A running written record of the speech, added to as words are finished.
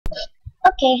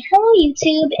Okay, hello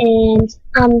YouTube, and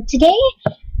today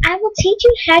I will teach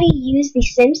you how to use the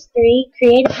Sims 3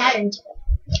 Create a Pattern tool.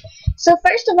 So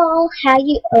first of all, how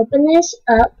you open this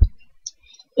up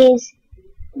is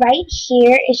right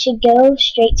here. It should go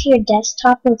straight to your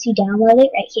desktop once you download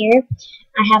it. Right here,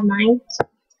 I have mine.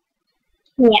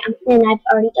 Yeah, and I've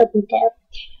already opened it up.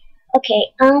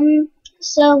 Okay,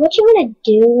 so what you want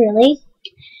to do really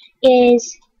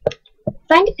is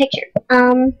find a picture.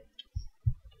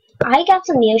 I got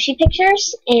some Yoshi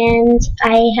pictures, and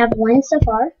I have one so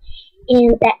far,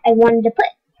 and that I wanted to put.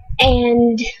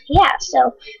 And yeah,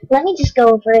 so let me just go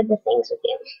over the things with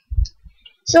you.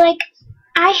 So like,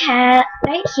 I have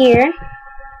right here,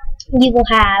 you will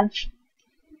have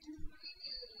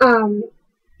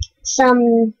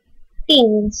some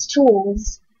things,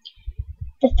 tools.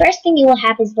 The first thing you will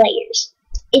have is layers.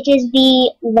 It is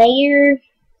the layer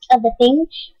of the thing.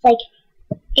 Like,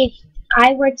 if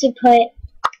I were to put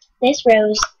this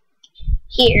rose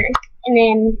here, and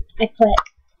then I put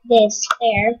this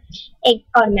there, it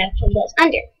automatically goes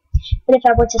under. But if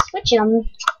I were to switch them,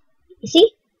 you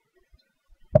see?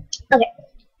 Okay,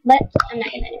 but I'm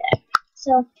not going to do that.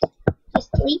 So,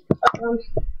 just delete both of them.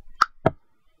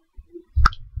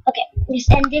 Okay,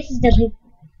 and this is the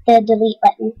delete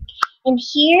button. And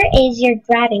here is your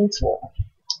grabbing tool.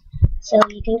 So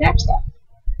you can grab stuff.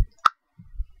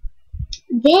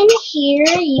 Then here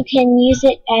you can use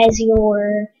it as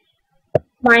your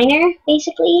liner,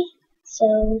 basically.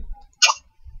 So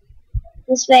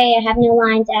this way I have no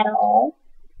lines at all.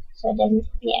 So it doesn't,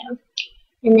 yeah.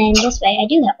 And then this way I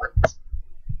do have lines.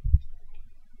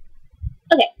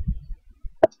 Okay.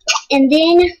 And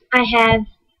then I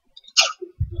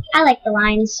like the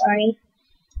lines, sorry.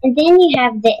 And then you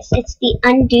have this. It's the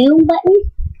undo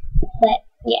button. But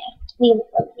yeah, we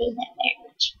won't really need that very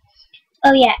much.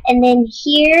 Oh yeah, and then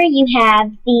here you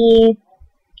have the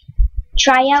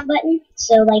tryout button.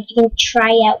 So like you can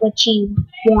try out what you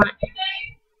want.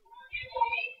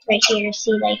 Right here,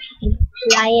 see, like you can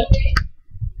apply it,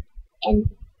 and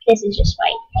this is just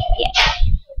white. Yeah.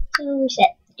 So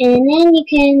reset, and then you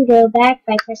can go back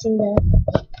by pressing the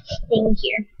thing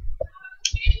here.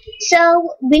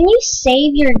 So when you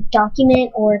save your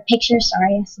document or picture,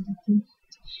 sorry, I said document.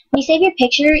 When you save your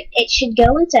picture, it should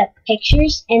go into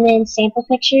pictures and then sample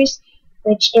pictures,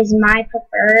 which is my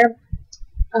preferred.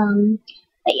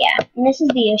 But yeah, and this is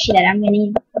the Yoshi that I'm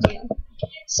going to do.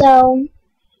 So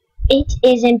it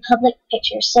is in public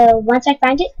pictures. So once I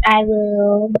find it, I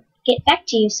will get back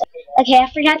to you. So, okay, I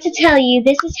forgot to tell you,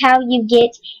 this is how you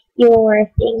get your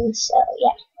things. So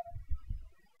yeah,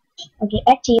 I'll get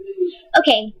back to you.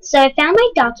 Okay, so I found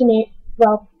my document,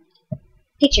 well,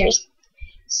 pictures.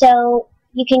 So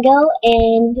you can go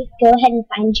ahead and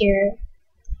find your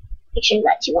picture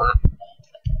that you want.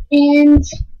 And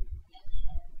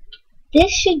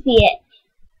this should be it.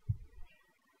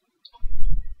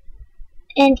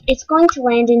 And it's going to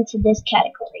land into this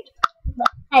category, but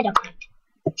I don't mind.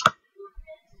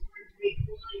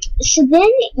 So then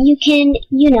you can,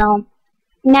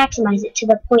 maximize it to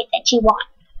the point that you want.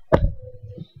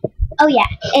 Oh yeah,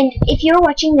 and if you're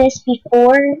watching this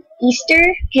before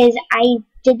Easter, because I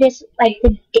did this like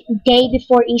the day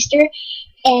before Easter,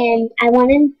 and I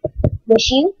want to wish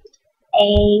you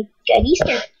a good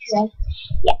Easter. So,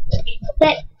 yeah.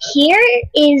 But here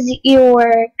is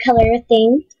your color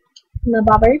thing, my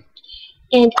bobber,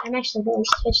 and I'm actually going to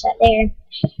switch that there.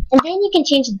 And then you can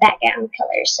change the background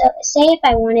color. So say if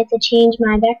I wanted to change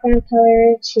my background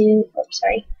color to, oops,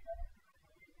 sorry.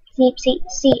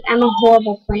 See, I'm a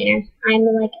horrible planner. I'm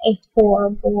like a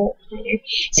horrible planner.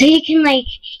 So you can like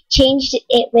change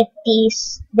it with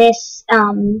this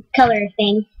color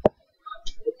thing.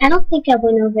 I don't think I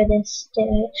went over this.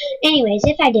 Anyways,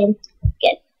 if I did,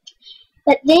 good.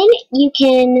 But then you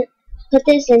can put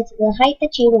this into the height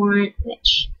that you want,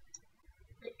 which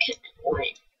I kind of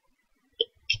want it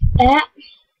like that.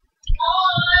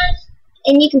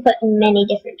 And you can put many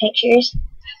different pictures.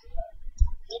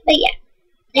 But yeah.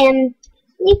 And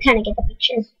you kind of get the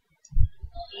picture.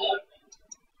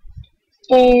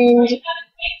 And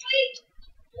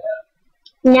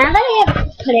now that I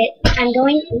have put it, I'm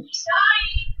going, oops.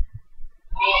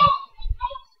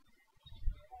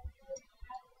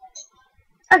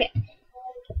 Okay.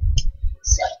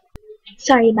 So,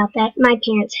 sorry about that. My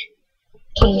parents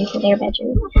came into their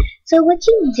bedroom. So what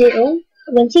you do,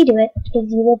 once you do it,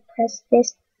 is you will press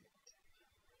this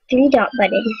 3-dot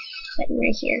button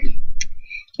right here.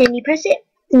 Then you press it,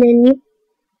 and then you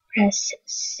press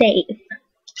save.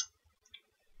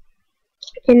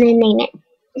 And then name it.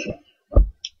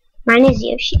 Mine is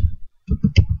Yoshi.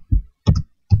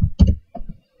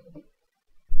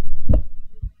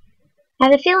 I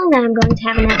have a feeling that I'm going to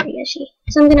have another Yoshi,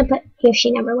 so I'm going to put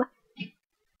Yoshi number 1,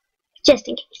 just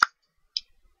in case.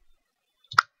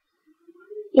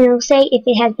 And it'll say if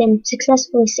it has been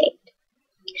successfully saved.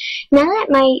 Now that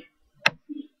my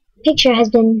picture has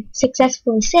been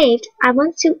successfully saved, I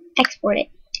want to export it.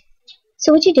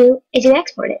 So what you do is you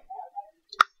export it.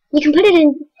 You can put it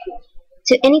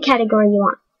into any category you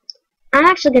want. I'm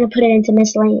actually going to put it into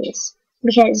miscellaneous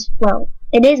because, well,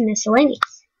 it is miscellaneous.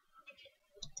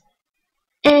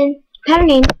 And pattern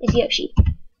name is Yoshi.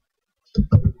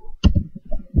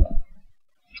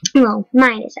 Well,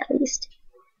 mine is at least.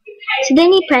 So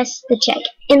then you press the check,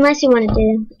 unless you want to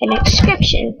do a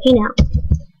description,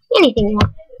 anything you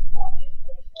want.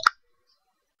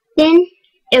 Then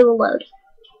it will load.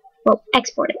 Well,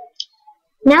 export it.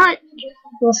 Now it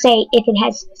will say if it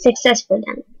has successfully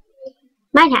done it.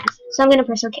 Mine has, so I'm going to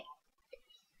press OK.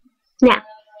 Now,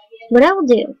 what I will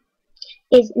do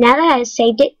is, now that I have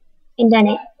saved it and done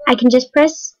it, I can just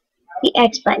press the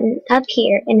X button up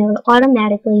here and it will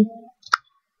automatically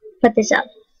put this up.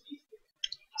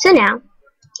 So now,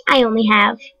 I only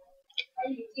have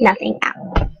nothing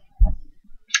out.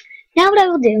 Now what I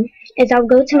will do is I'll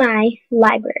go to my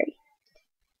library.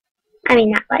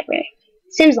 Not library,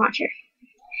 Sims Launcher.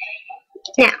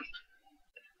 Now,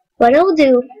 what I will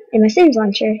do in my Sims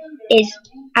Launcher is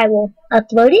I will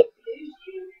upload it.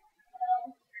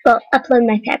 Well, upload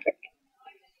my fabric.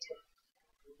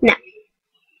 Now,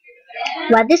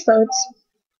 while this loads,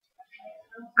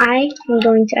 I am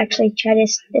going to actually try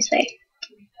this way.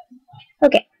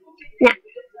 Okay, now,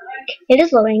 it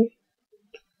is loading,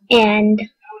 and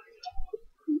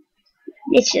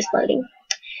it's just loading.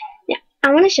 Now,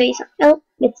 I want to show you something. Oh,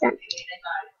 it's done.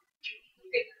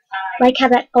 Like how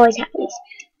that always happens.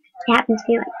 It happens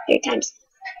to me like 3 times.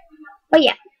 Oh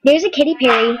yeah, there's a Katy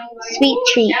Perry Sweet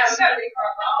Treats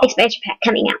expansion pack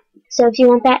coming out. So if you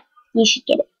want that, you should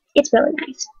get it. It's really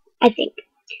nice, I think.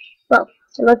 Well,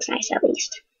 it looks nice at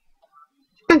least.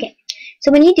 Okay,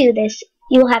 so when you do this,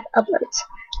 you will have uploads.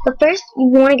 But first, you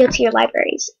want to go to your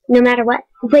libraries, no matter what.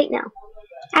 Wait, no.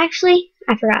 Actually,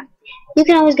 I forgot. You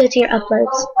can always go to your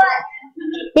uploads.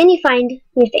 Then you find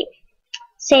your thing.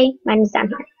 Say, mine is down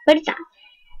here, but it's not.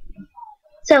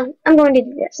 So, I'm going to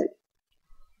do this,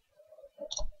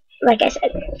 like I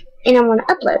said, and I'm going to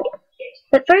upload it.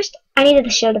 But first, I needed to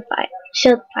show the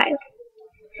file.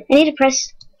 I need to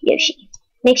press Yoshi.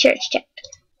 Make sure it's checked.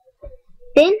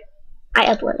 Then, I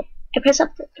upload it. I press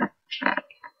upload.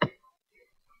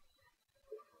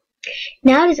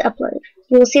 Now it is uploaded.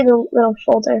 You will see the little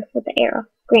folder with the arrow,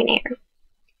 green arrow.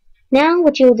 Now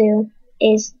what you will do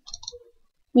is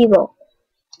you will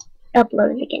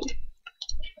upload it again.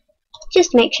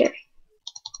 Just make sure.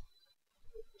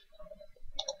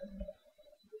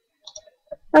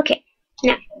 Okay,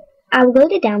 now I will go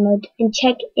to download and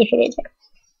check if it is there.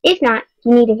 If not,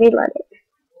 you need to reload it.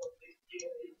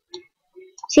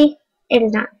 See, it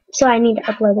is not. So I need to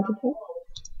upload it again.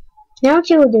 Now what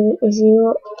you will do is you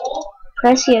will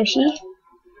press Yoshi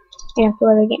and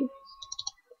upload again.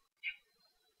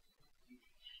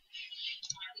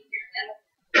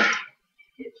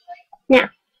 Now,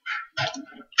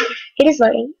 it is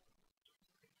loading.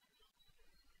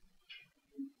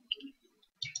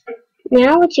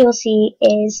 Now what you'll see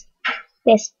is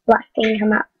this black thing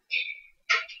come up.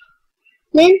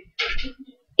 Then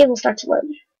it will start to load.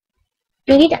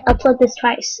 You need to upload this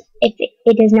twice if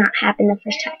it does not happen the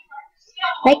first time.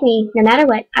 Like me, no matter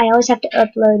what, I always have to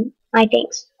upload my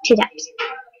things 2 times.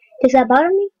 Does that bother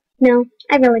me? No,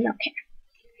 I really don't care.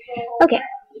 Okay,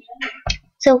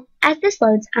 so as this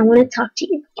loads, I want to talk to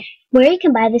you. Where you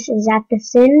can buy this is at the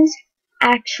Sims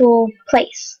actual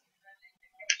place.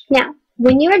 Now,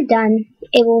 when you are done,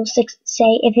 it will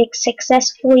say if it's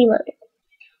successfully loaded.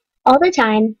 All the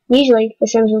time, usually the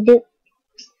Sims will do.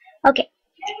 Okay,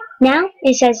 now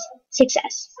it says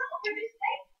success.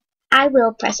 I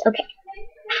will press OK.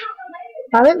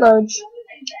 While it loads,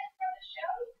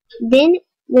 then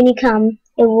when you come,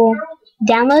 it will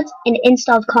download and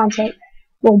installed content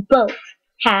will both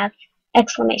have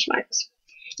exclamation marks.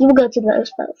 You will go to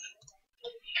those both.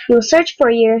 You will search for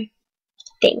your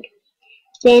thing.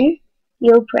 Then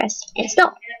you'll press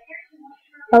install.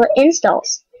 While it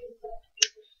installs,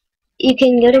 you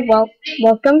can go to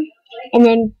welcome and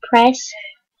then press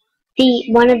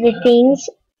one of the things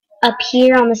up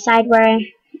here on the side where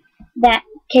that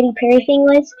Katy Perry thing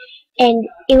was, and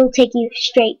it will take you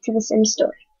straight to the Sims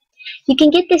store. You can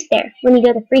get this there when you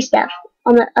go to free stuff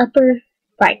on the upper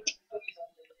right.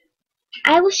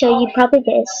 I will show you probably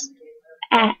this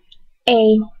at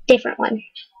a different one.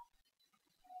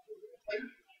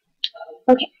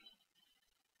 Okay.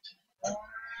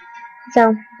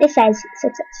 So it says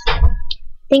success.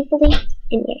 thankfully,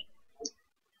 anyway.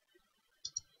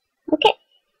 Okay,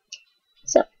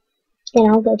 so then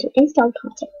I'll go to install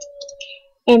content,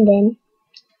 and then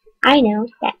I know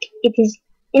that it is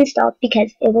installed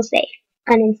because it will say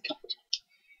uninstalled.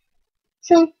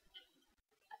 So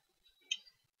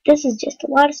this is just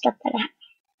a lot of stuff that I have.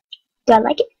 Do I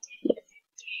like it? Yes.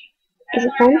 Is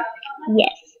it fun?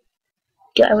 Yes.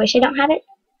 Do I wish I don't have it?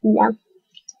 No.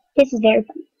 This is very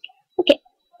fun. Okay.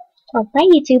 Well, bye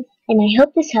YouTube, and I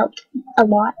hope this helped a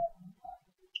lot.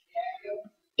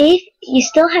 If you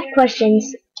still have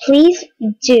questions, please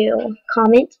do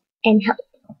comment and help,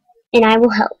 and I will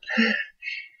help.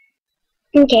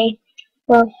 Okay.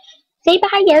 Well, say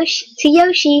bye Yoshi to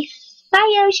Yoshi.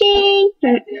 Bye Yoshi.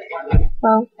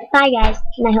 Well, bye guys,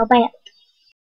 and I hope I helped.